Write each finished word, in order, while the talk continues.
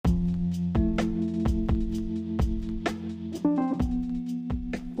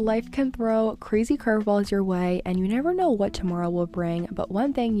Life can throw crazy curveballs your way, and you never know what tomorrow will bring, but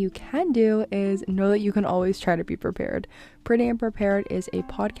one thing you can do is know that you can always try to be prepared. Pretty and Prepared is a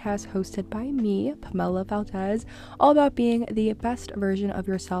podcast hosted by me, Pamela, Valdez, all about being the best version of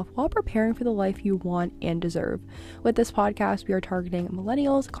yourself while preparing for the life you want and deserve. With this podcast, we are targeting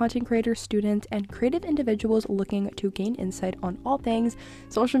millennials, content creators, students, and creative individuals looking to gain insight on all things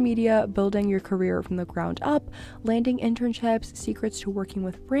social media, building your career from the ground up, landing internships, secrets to working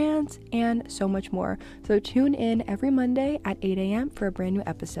with brands, and so much more. So tune in every Monday at 8 a.m. for a brand new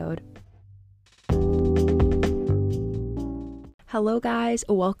episode. Hello guys,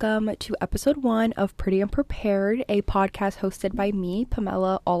 welcome to episode 1 of Pretty and Prepared, a podcast hosted by me,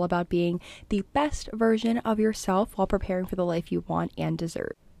 Pamela, all about being the best version of yourself while preparing for the life you want and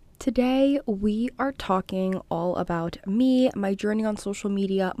deserve. Today, we are talking all about me, my journey on social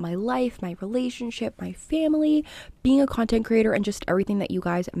media, my life, my relationship, my family, being a content creator, and just everything that you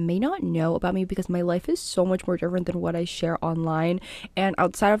guys may not know about me because my life is so much more different than what I share online. And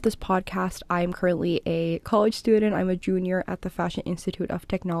outside of this podcast, I am currently a college student. I'm a junior at the Fashion Institute of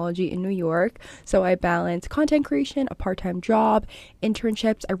Technology in New York. So I balance content creation, a part-time job,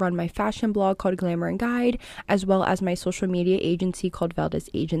 internships. I run my fashion blog called Glamour and Guide, as well as my social media agency called Valdez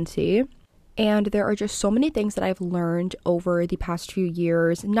Agency. And there are just so many things that I've learned over the past few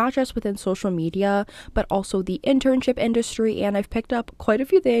years, not just within social media, but also the internship industry. And I've picked up quite a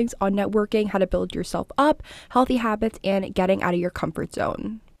few things on networking, how to build yourself up, healthy habits, and getting out of your comfort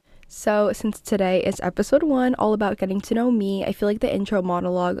zone. So since today is episode 1, all about getting to know me, I feel like the intro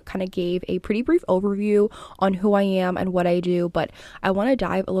monologue kind of gave a pretty brief overview on who I am and what I do, but I want to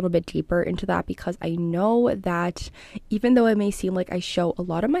dive a little bit deeper into that because I know that even though it may seem like I show a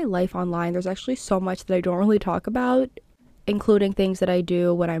lot of my life online, there's actually so much that I don't really talk about, including things that I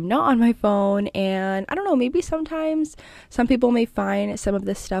do when I'm not on my phone. And I don't know, maybe sometimes some people may find some of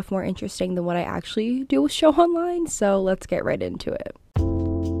this stuff more interesting than what I actually do show online. So let's get right into it.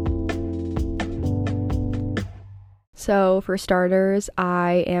 So for starters,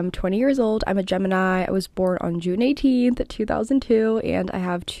 I am 20 years old. I'm a Gemini. I was born on June 18th, 2002, and I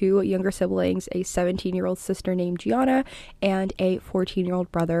have 2 younger siblings, a 17-year-old sister named Gianna and a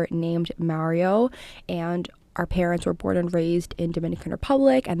 14-year-old brother named Mario. And our parents were born and raised in Dominican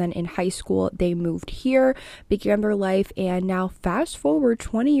Republic, and then in high school they moved here, began their life, and now fast forward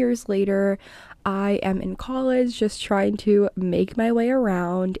 20 years later, I am in college just trying to make my way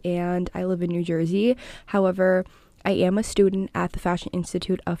around, and I live in New Jersey. However, I am a student at the Fashion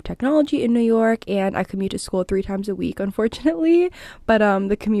Institute of Technology in New York, and I commute to school 3 times a week, unfortunately, but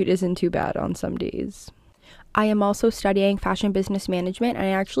the commute isn't too bad on some days. I am also studying fashion business management, and I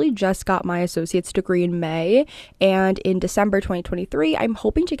actually just got my associate's degree in May, and in December 2023, I'm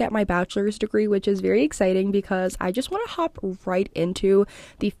hoping to get my bachelor's degree, which is very exciting because I just want to hop right into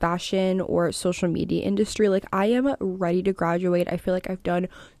the fashion or social media industry. Like, I am ready to graduate. I feel like I've done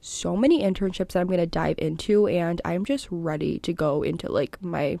so many internships that I'm going to dive into, and I'm just ready to go into like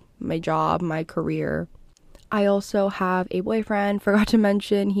my job, my career. I also have a boyfriend, forgot to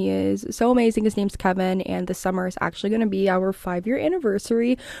mention, he is so amazing. His name's Kevin, and this summer is actually going to be our 5-year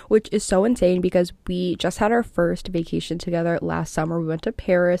anniversary, which is so insane because we just had our first vacation together last summer. We went to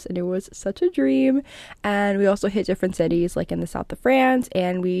Paris, and it was such a dream, and we also hit different cities like in the south of France,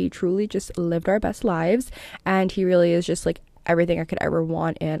 and we truly just lived our best lives, and he really is just like everything I could ever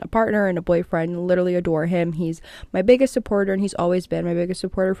want in a partner and a boyfriend. Literally adore him. He's my biggest supporter, and he's always been my biggest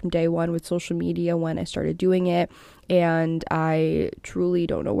supporter from day one with social media when I started doing it, and I truly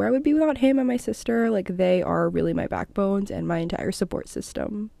don't know where I would be without him and my sister. Like, they are really my backbones and my entire support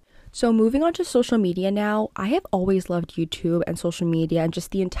system. So moving on to social media now, I have always loved YouTube and social media and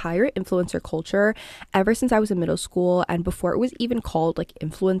just the entire influencer culture ever since I was in middle school. And before it was even called like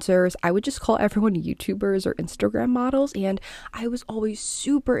influencers, I would just call everyone YouTubers or Instagram models. And I was always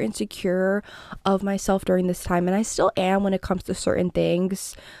super insecure of myself during this time. And I still am when it comes to certain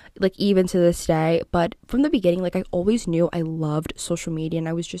things, like even to this day. But from the beginning, like I always knew I loved social media, and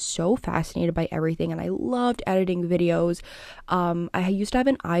I was just so fascinated by everything, and I loved editing videos. I used to have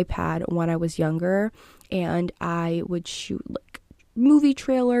an iPad when I was younger, and I would shoot like movie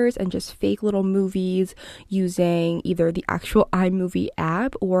trailers and just fake little movies using either the actual iMovie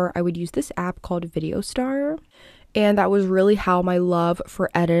app, or I would use this app called VideoStar. And that was really how my love for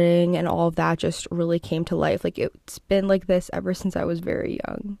editing and all of that just really came to life. Like, it's been like this ever since I was very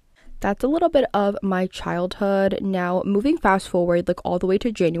young. That's a little bit of my childhood. Now, moving fast forward, like all the way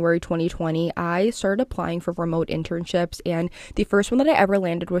to January 2020, I started applying for remote internships, and the first one that I ever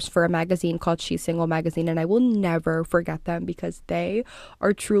landed was for a magazine called She's Single Magazine, and I will never forget them because they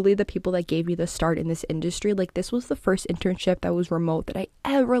are truly the people that gave me the start in this industry. Like, this was the first internship that was remote that I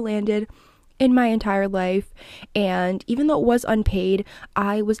ever landed in my entire life, and even though it was unpaid,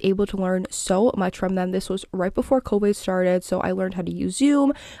 I was able to learn so much from them. This was right before COVID started, so I learned how to use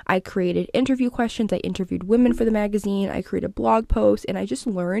Zoom. I created interview questions, I interviewed women for the magazine, I created blog posts, and I just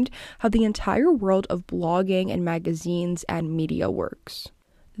learned how the entire world of blogging and magazines and media works.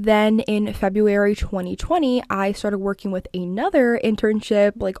 Then in February 2020, I started working with another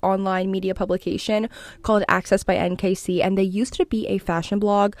internship, like online media publication called Access by NKC, and they used to be a fashion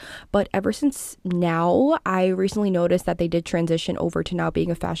blog, but ever since now, I recently noticed that they did transition over to now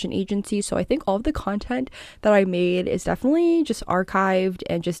being a fashion agency. So I think all of the content that I made is definitely just archived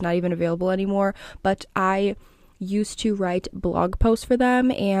and just not even available anymore, but I used to write blog posts for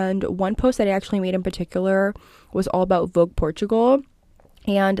them, and one post that I actually made in particular was all about Vogue Portugal.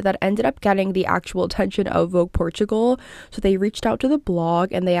 And that ended up getting the actual attention of Vogue Portugal. So they reached out to the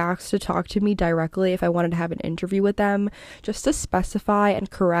blog and they asked to talk to me directly if I wanted to have an interview with them, just to specify and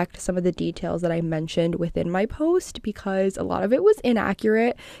correct some of the details that I mentioned within my post, because a lot of it was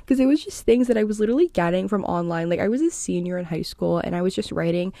inaccurate, because it was just things that I was literally getting from online. Like, I was a senior in high school and I was just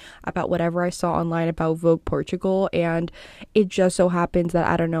writing about whatever I saw online about Vogue Portugal, and it just so happens that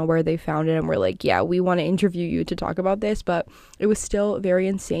I don't know where they found it and were like, yeah, we want to interview you to talk about this. But it was still very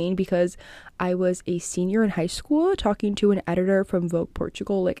insane because I was a senior in high school talking to an editor from Vogue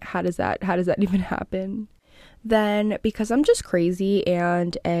Portugal. Like, how does that even happen? Then, because I'm just crazy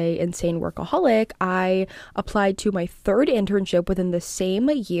and a insane workaholic, I applied to my third internship within the same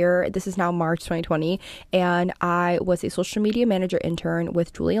year. This is now March 2020, and I was a social media manager intern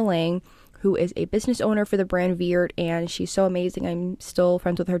with Julia Lang, who is a business owner for the brand Veert, and she's so amazing. I'm still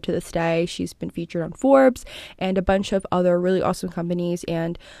friends with her to this day. She's been featured on Forbes and a bunch of other really awesome companies,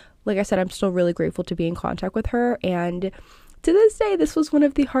 and like I said, I'm still really grateful to be in contact with her. And to this day, this was one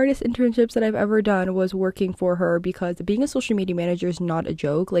of the hardest internships that I've ever done, was working for her, because being a social media manager is not a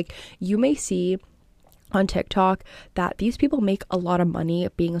joke. Like, you may see on TikTok that these people make a lot of money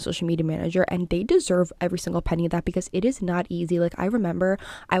being a social media manager, and they deserve every single penny of that, because it is not easy. Like, I remember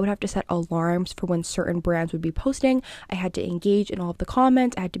I would have to set alarms for when certain brands would be posting. I had to engage in all of the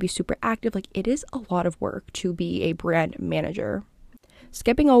comments. I had to be super active. Like, it is a lot of work to be a brand manager.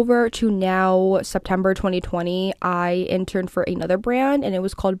 Skipping over to now, September 2020, I interned for another brand, and it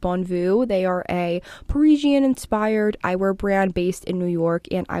was called Bon Vu. They are a Parisian-inspired eyewear brand based in New York,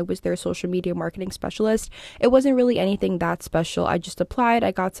 and I was their social media marketing specialist. It wasn't really anything that special. I just applied.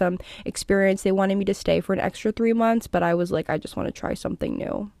 I got some experience. They wanted me to stay for an extra 3 months, but I was like, I just want to try something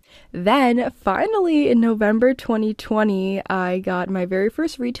new. Then finally in November 2020, I got my very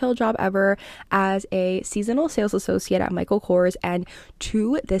first retail job ever as a seasonal sales associate at Michael Kors, and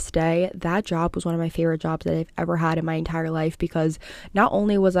to this day, that job was one of my favorite jobs that I've ever had in my entire life, because not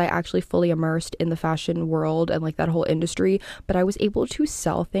only was I actually fully immersed in the fashion world and like that whole industry, but I was able to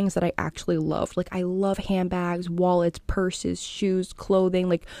sell things that I actually loved. Like, I love handbags, wallets, purses, shoes, clothing,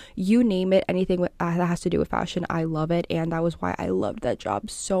 like you name it, anything that has to do with fashion, I love it. And that was why I loved that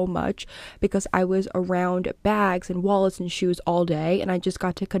job so much, because I was around bags and wallets and shoes all day, and I just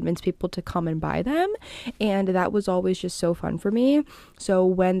got to convince people to come and buy them, and that was always just so fun for me. So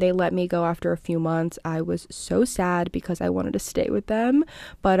when they let me go after a few months, I was so sad because I wanted to stay with them,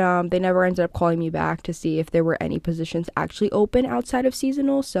 but they never ended up calling me back to see if there were any positions actually open outside of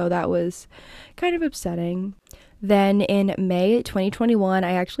seasonal, so that was kind of upsetting. Then in May 2021,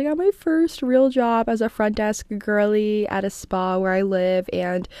 I actually got my first real job as a front desk girly at a spa where I live,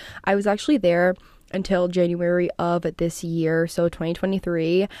 and I was actually there until January of this year, so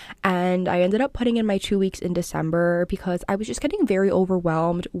 2023, and I ended up putting in my 2 weeks in December because I was just getting very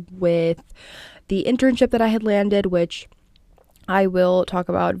overwhelmed with the internship that I had landed, which I will talk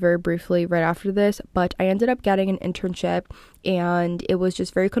about very briefly right after this, but I ended up getting an internship, and it was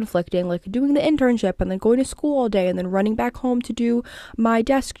just very conflicting, like doing the internship and then going to school all day and then running back home to do my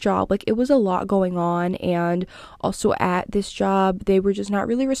desk job. Like, it was a lot going on, and also at this job, they were just not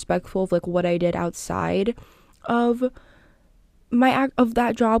really respectful of like what I did outside of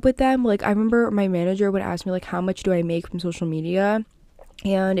that job with them. Like, I remember my manager would ask me like, how much do I make from social media?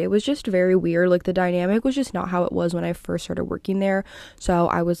 And it was just very weird. Like, the dynamic was just not how it was when I first started working there. So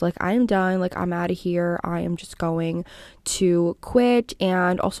I was like, I am done. Like, I'm out of here. I am just going to quit.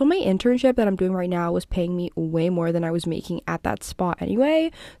 And also, my internship that I'm doing right now was paying me way more than I was making at that spot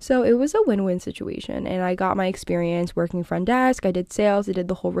anyway. So it was a win-win situation. And I got my experience working front desk. I did sales. I did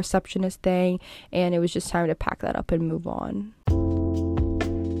the whole receptionist thing. And it was just time to pack that up and move on.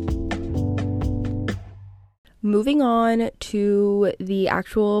 Moving on to the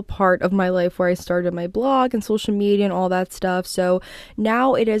actual part of my life where I started my blog and social media and all that stuff. So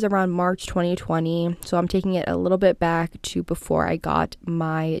now it is around March 2020. So I'm taking it a little bit back to before I got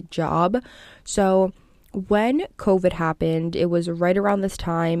my job. So when COVID happened, it was right around this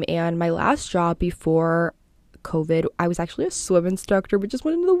time, and my last job before COVID, I was actually a swim instructor, which is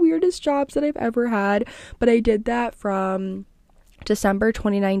one of the weirdest jobs that I've ever had. But I did that from December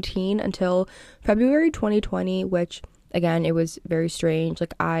 2019 until February 2020, which again, it was very strange.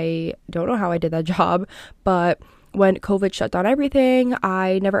 Like, I don't know how I did that job, but when COVID shut down everything,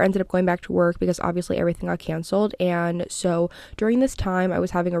 I never ended up going back to work because obviously everything got canceled. And so during this time, I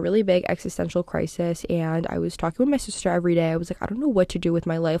was having a really big existential crisis, and I was talking with my sister every day. I was like, I don't know what to do with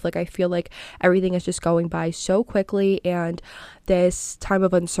my life. Like, I feel like everything is just going by so quickly, and this time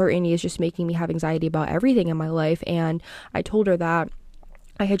of uncertainty is just making me have anxiety about everything in my life. And I told her that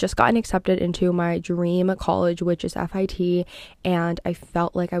I had just gotten accepted into my dream college, which is FIT, and I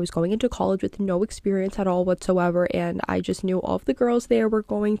felt like I was going into college with no experience at all whatsoever, and I just knew all of the girls there were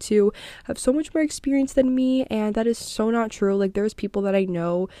going to have so much more experience than me, and that is so not true. Like, there's people that I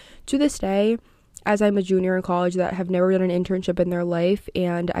know to this day, as I'm a junior in college, that have never done an internship in their life,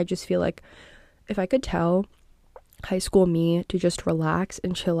 and I just feel like if I could tell high school me to just relax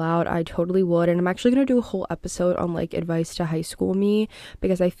and chill out, I totally would. And I'm actually gonna do a whole episode on like advice to high school me,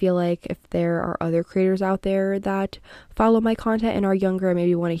 because I feel like if there are other creators out there that follow my content and are younger and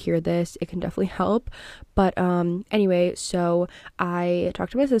maybe want to hear this, it can definitely help. But anyway, so I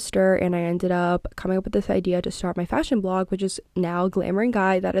talked to my sister and I ended up coming up with this idea to start my fashion blog, which is now Glamour and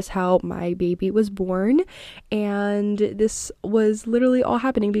Guide. That is how my baby was born, and this was literally all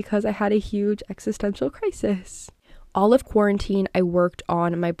happening because I had a huge existential crisis. All of quarantine, I worked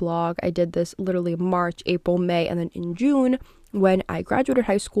on my blog. I did this literally March, April, May, and then in June, when I graduated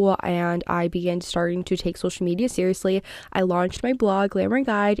high school and I began starting to take social media seriously, I launched my blog, Glamour and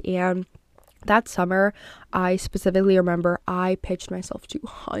Guide, and that summer, I specifically remember I pitched myself to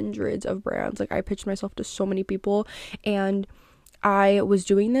hundreds of brands. Like, I pitched myself to so many people, and I was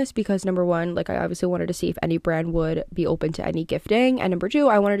doing this because, number one, like, I obviously wanted to see if any brand would be open to any gifting, and number two,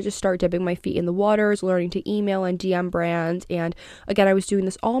 I wanted to just start dipping my feet in the waters, learning to email and DM brands. And again, I was doing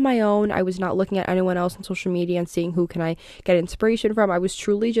this all on my own. I was not looking at anyone else on social media and seeing who can I get inspiration from. I was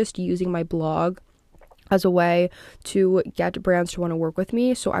truly just using my blog as a way to get brands to want to work with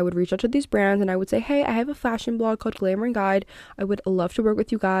me. So I would reach out to these brands and I would say, hey, I have a fashion blog called Glamour and Guide. I would love to work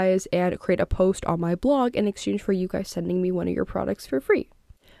with you guys and create a post on my blog in exchange for you guys sending me one of your products for free.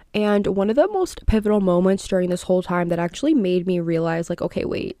 And one of the most pivotal moments during this whole time that actually made me realize, like, okay,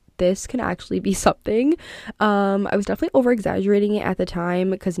 wait, this can actually be something. I was definitely over exaggerating it at the time,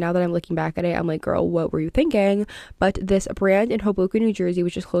 because now that I'm looking back at it, I'm like, girl, what were you thinking? But this brand in Hoboken, New Jersey,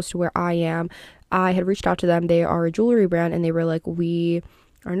 which is close to where I am, I had reached out to them. They are a jewelry brand, and they were like, we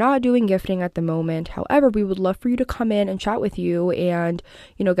are not doing gifting at the moment. However, we would love for you to come in and chat with you and,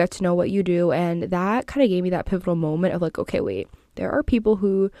 you know, get to know what you do. And that kind of gave me that pivotal moment of like, okay, wait, there are people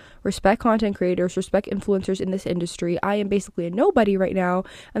who respect content creators, respect influencers in this industry. I am basically a nobody right now.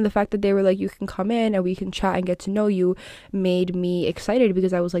 And the fact that they were like, you can come in and we can chat and get to know you, made me excited,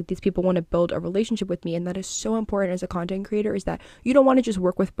 because I was like, these people want to build a relationship with me. And that is so important as a content creator, is that you don't want to just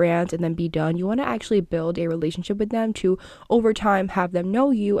work with brands and then be done. You want to actually build a relationship with them to, over time, have them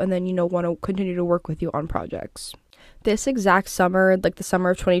know you and then, you know, want to continue to work with you on projects. This exact summer, like the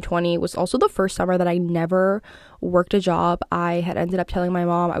summer of 2020, was also the first summer that I never worked a job. I had ended up telling my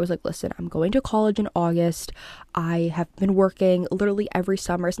mom, I was like, listen, I'm going to college in August. I have been working literally every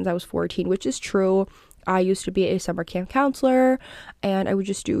summer since I was 14, which is true. I used to be a summer camp counselor, and I would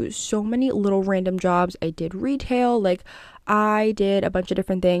just do so many little random jobs. I did retail, like I did a bunch of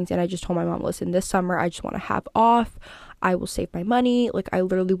different things, and I just told my mom, listen, this summer I just want to have off. I will save my money. Like, I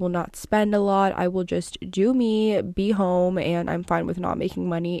literally will not spend a lot. I will just do me, be home, and I'm fine with not making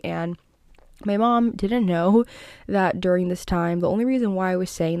money. And my mom didn't know that during this time. The only reason why I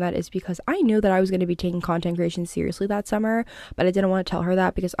was saying that is because I knew that I was going to be taking content creation seriously that summer, but I didn't want to tell her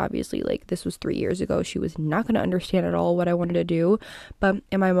that because obviously, like, this was 3 years ago. She was not going to understand at all what I wanted to do. But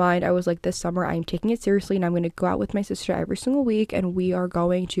in my mind, I was like, this summer I'm taking it seriously, and I'm going to go out with my sister every single week, and we are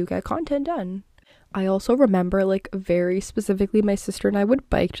going to get content done. I also remember, like, very specifically, my sister and I would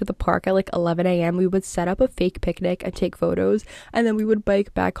bike to the park at like 11 a.m. We would set up a fake picnic and take photos, and then we would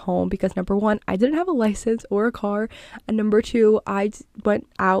bike back home because number one, I didn't have a license or a car, and number two, went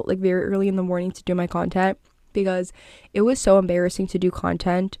out like very early in the morning to do my content because it was so embarrassing to do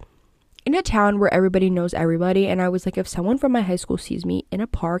content in a town where everybody knows everybody. And I was like, if someone from my high school sees me in a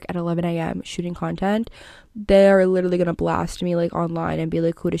park at 11 a.m. shooting content, they're literally gonna blast me like online and be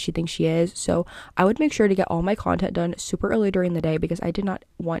like, who does she think she is? So I would make sure to get all my content done super early during the day because I did not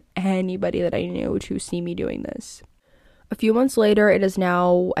want anybody that I knew to see me doing this. A few months later, it is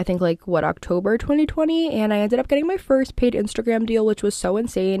now, I think, like, October 2020, and I ended up getting my first paid Instagram deal, which was so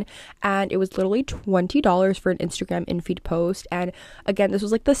insane, and it was literally $20 for an Instagram in-feed post. And again, this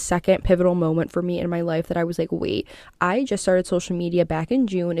was like the second pivotal moment for me in my life that I was like, wait, I just started social media back in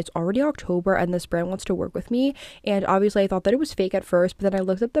June, it's already October, and this brand wants to work with me. And obviously I thought that it was fake at first, but then I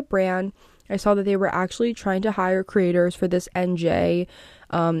looked up the brand. I saw that they were actually trying to hire creators for this NJ.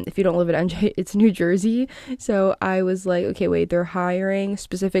 If you don't live in NJ, it's New Jersey. So I was like, okay, wait, they're hiring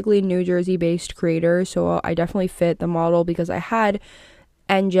specifically New Jersey based creators. So I definitely fit the model because I had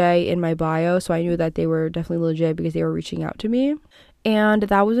NJ in my bio. So I knew that they were definitely legit because they were reaching out to me. And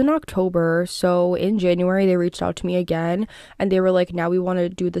that was in October. So in January, they reached out to me again and they were like, now we want to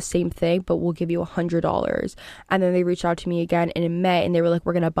do the same thing, but we'll give you $100. And then they reached out to me again in May and they were like,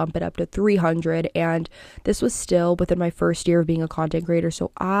 we're going to bump it up to $300. And this was still within my first year of being a content creator.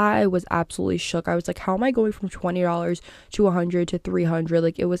 So I was absolutely shook. I was like, how am I going from $20 to $100 to $300?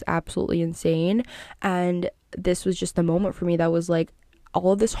 Like, it was absolutely insane. And this was just the moment for me that was like,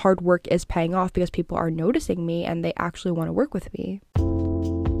 all of this hard work is paying off because people are noticing me and they actually want to work with me.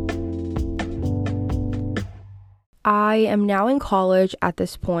 I am now in college at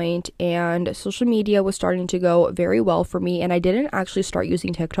this point, and social media was starting to go very well for me, and I didn't actually start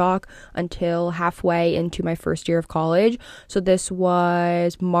using TikTok until halfway into my first year of college. So this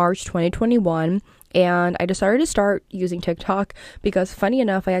was March 2021. And I decided to start using TikTok because, funny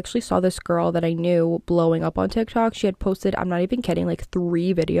enough, I actually saw this girl that I knew blowing up on TikTok. She had posted, I'm not even kidding, like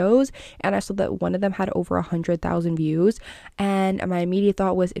 3 videos. And I saw that one of them had over 100,000 views. And my immediate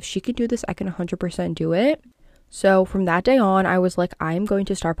thought was, if she can do this, I can 100% do it. So from that day on, I was like, I'm going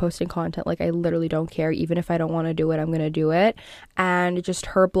to start posting content. Like, I literally don't care. Even if I don't want to do it, I'm going to do it. And just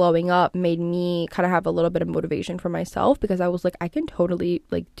her blowing up made me kind of have a little bit of motivation for myself because I was like, I can totally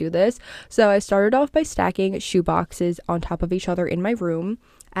like do this. So I started off by stacking shoe boxes on top of each other in my room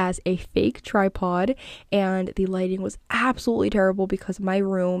as a fake tripod, and the lighting was absolutely terrible because my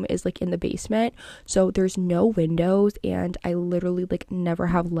room is like in the basement, so there's no windows and I literally like never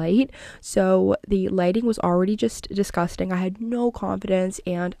have light, so the lighting was already just disgusting. I had no confidence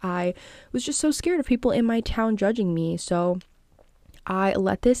and I was just so scared of people in my town judging me. So I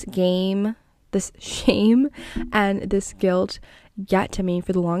let this shame and this guilt get to me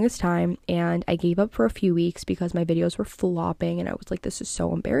for the longest time, and I gave up for a few weeks because my videos were flopping and I was like, this is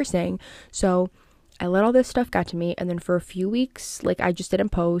so embarrassing. So I let all this stuff get to me, and then for a few weeks, like, I just didn't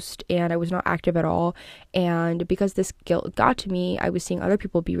post and I was not active at all. And because this guilt got to me, I was seeing other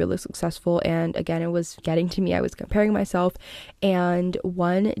people be really successful, and again, it was getting to me. I was comparing myself, and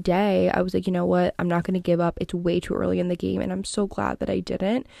one day I was like, you know what, I'm not going to give up. It's way too early in the game, and I'm so glad that I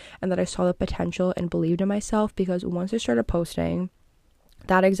didn't and that I saw the potential and believed in myself, because once I started posting,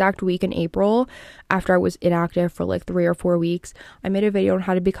 that exact week in April, after I was inactive for like 3 or 4 weeks, I made a video on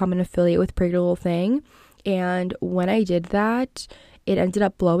how to become an affiliate with Pretty Little Thing. And when I did that, it ended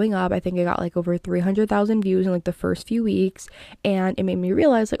up blowing up. I think I got like over 300,000 views in like the first few weeks. And it made me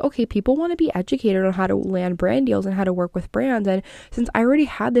realize, like, okay, people want to be educated on how to land brand deals and how to work with brands. And since I already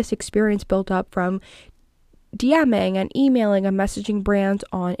had this experience built up from DMing and emailing and messaging brands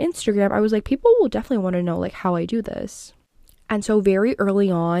on Instagram, I was like, people will definitely want to know like how I do this. And so very early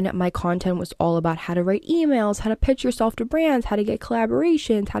on, my content was all about how to write emails, how to pitch yourself to brands, how to get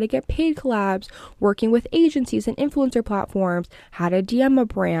collaborations, how to get paid collabs, working with agencies and influencer platforms, how to DM a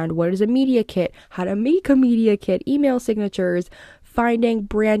brand, what is a media kit, how to make a media kit, email signatures, finding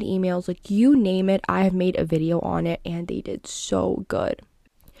brand emails, like you name it, I have made a video on it, and they did so good.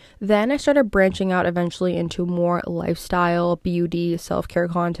 Then I started branching out eventually into more lifestyle, beauty, self-care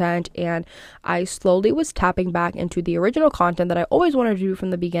content, and I slowly was tapping back into the original content that I always wanted to do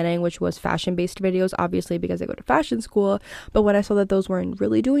from the beginning, which was fashion-based videos, obviously because I go to fashion school. But when I saw that those weren't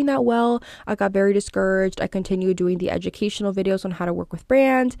really doing that well, I got very discouraged. I continued doing the educational videos on how to work with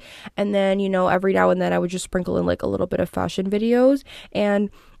brands, and then, you know, every now and then I would just sprinkle in like a little bit of fashion videos. And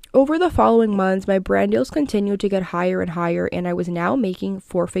Over the following months, my brand deals continued to get higher and higher, and I was now making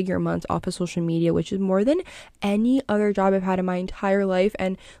 4-figure months off of social media, which is more than any other job I've had in my entire life.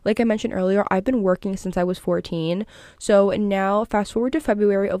 And like I mentioned earlier, I've been working since I was 14. So now, fast forward to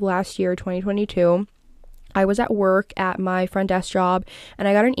February of last year, 2022. I was at work at my front desk job, and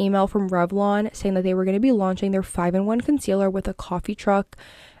I got an email from Revlon saying that they were going to be launching their 5-in-1 concealer with a coffee truck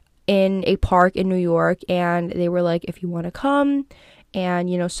in a park in New York. And they were like, if you want to come and,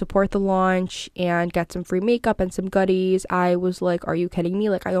 you know, support the launch and get some free makeup and some goodies. I was like, are you kidding me?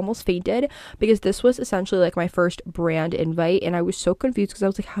 Like, I almost fainted, because this was essentially like my first brand invite, and I was so confused because I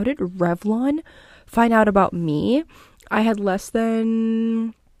was like, how did Revlon find out about me? I had less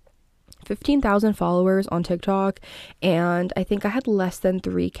than 15,000 followers on TikTok, and I think I had less than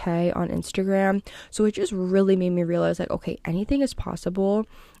 3K on Instagram. So it just really made me realize, like, okay, anything is possible.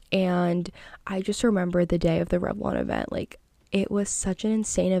 And I just remember the day of the Revlon event, like, it was such an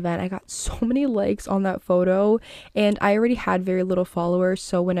insane event. I got so many likes on that photo, and I already had very little followers.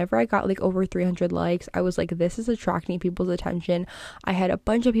 So whenever I got like over 300 likes, I was like, this is attracting people's attention. I had a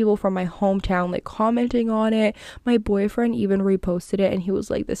bunch of people from my hometown like commenting on it. My boyfriend even reposted it, and he was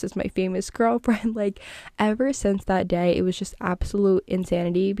like, this is my famous girlfriend. Like, ever since that day, it was just absolute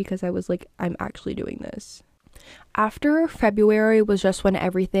insanity, because I was like, I'm actually doing this. After February was just when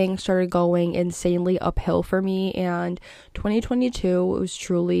everything started going insanely uphill for me, and 2022 was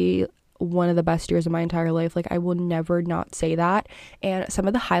truly one of the best years of my entire life. Like, I will never not say that. And some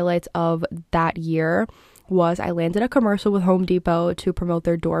of the highlights of that year was I landed a commercial with Home Depot to promote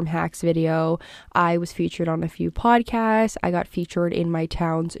their dorm hacks video. I was featured on a few podcasts. I got featured in my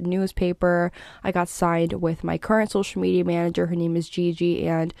town's newspaper. I got signed with my current social media manager. Her name is Gigi,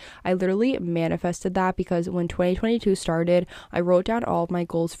 and I literally manifested that, because when 2022 started, I wrote down all of my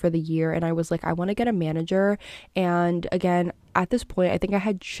goals for the year, and I was like, I want to get a manager. And again, at this point, I think I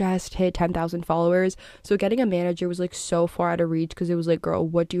had just hit 10,000 followers. So getting a manager was like so far out of reach, because it was like, girl,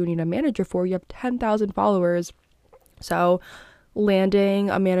 what do you need a manager for? You have 10,000 followers. So landing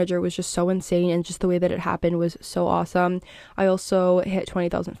a manager was just so insane, and just the way that it happened was so awesome. I also hit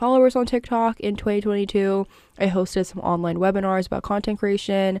 20,000 followers on TikTok in 2022. I hosted some online webinars about content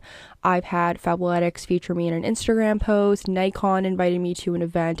creation. I've had Fabletics feature me in an Instagram post. Nikon invited me to an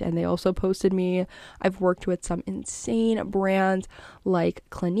event, and they also posted me. I've worked with some insane brands like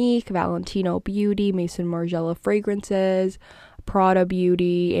Clinique, Valentino Beauty, Maison Margiela Fragrances, Prada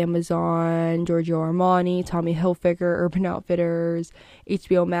Beauty, Amazon, Giorgio Armani, Tommy Hilfiger, Urban Outfitters,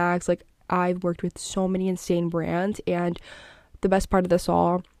 HBO Max. Like, I've worked with so many insane brands, and the best part of this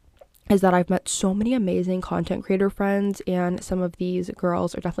all is that I've met so many amazing content creator friends, and some of these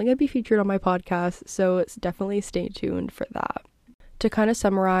girls are definitely going to be featured on my podcast, so it's definitely stay tuned for that. To kind of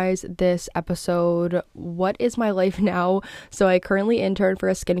summarize this episode, what is my life now? So I currently intern for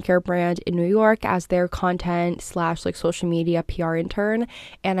a skincare brand in New York as their content / like social media PR intern.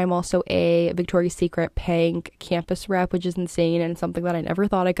 And I'm also a Victoria's Secret Pink campus rep, which is insane and something that I never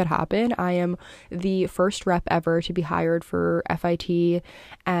thought it could happen. I am the first rep ever to be hired for FIT,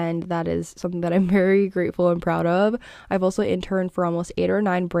 and that is something that I'm very grateful and proud of. I've also interned for almost 8 or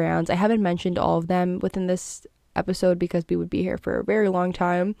 9 brands. I haven't mentioned all of them within this episode because we would be here for a very long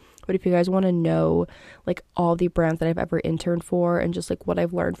time, but if you guys want to know like all the brands that I've ever interned for and just like what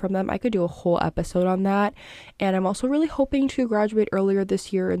I've learned from them, I could do a whole episode on that. And I'm also really hoping to graduate earlier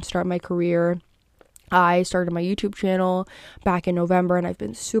this year and start my career. I started my YouTube channel back in November, and I've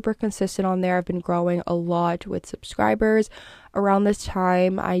been super consistent on there. I've been growing a lot with subscribers. Around this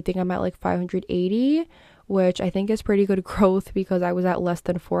time, I think I'm at like 580, which I think is pretty good growth because I was at less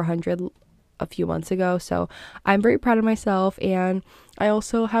than 400 a few months ago. So I'm very proud of myself, and I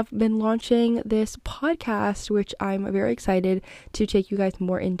also have been launching this podcast, which I'm very excited to take you guys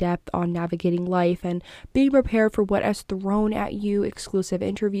more in depth on navigating life and being prepared for what has thrown at you, exclusive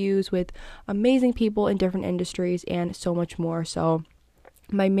interviews with amazing people in different industries, and so much more. So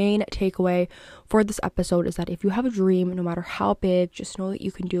my main takeaway for this episode is that if you have a dream, no matter how big, just know that you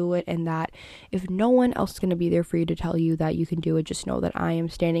can do it, and that if no one else is going to be there for you to tell you that you can do it, just know that I am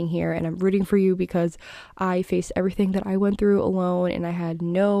standing here and I'm rooting for you, because I faced everything that I went through alone, and I had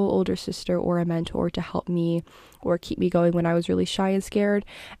no older sister or a mentor to help me or keep me going when I was really shy and scared.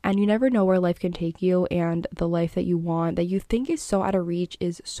 And you never know where life can take you, and the life that you want, that you think is so out of reach,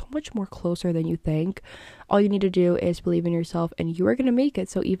 is so much more closer than you think. All you need to do is believe in yourself, and you are going to make it.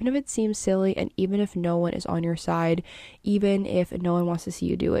 So even if it seems silly, and even if no one is on your side, even if no one wants to see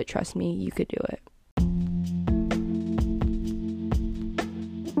you do it, trust me, you could do it.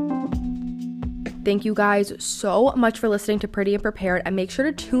 Thank you guys so much for listening to Pretty and Prepared, and make sure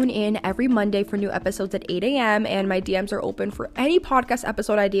to tune in every Monday for new episodes at 8 a.m. and my DMs are open for any podcast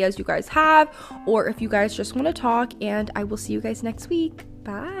episode ideas you guys have, or if you guys just want to talk, and I will see you guys next week.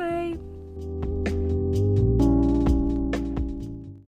 Bye.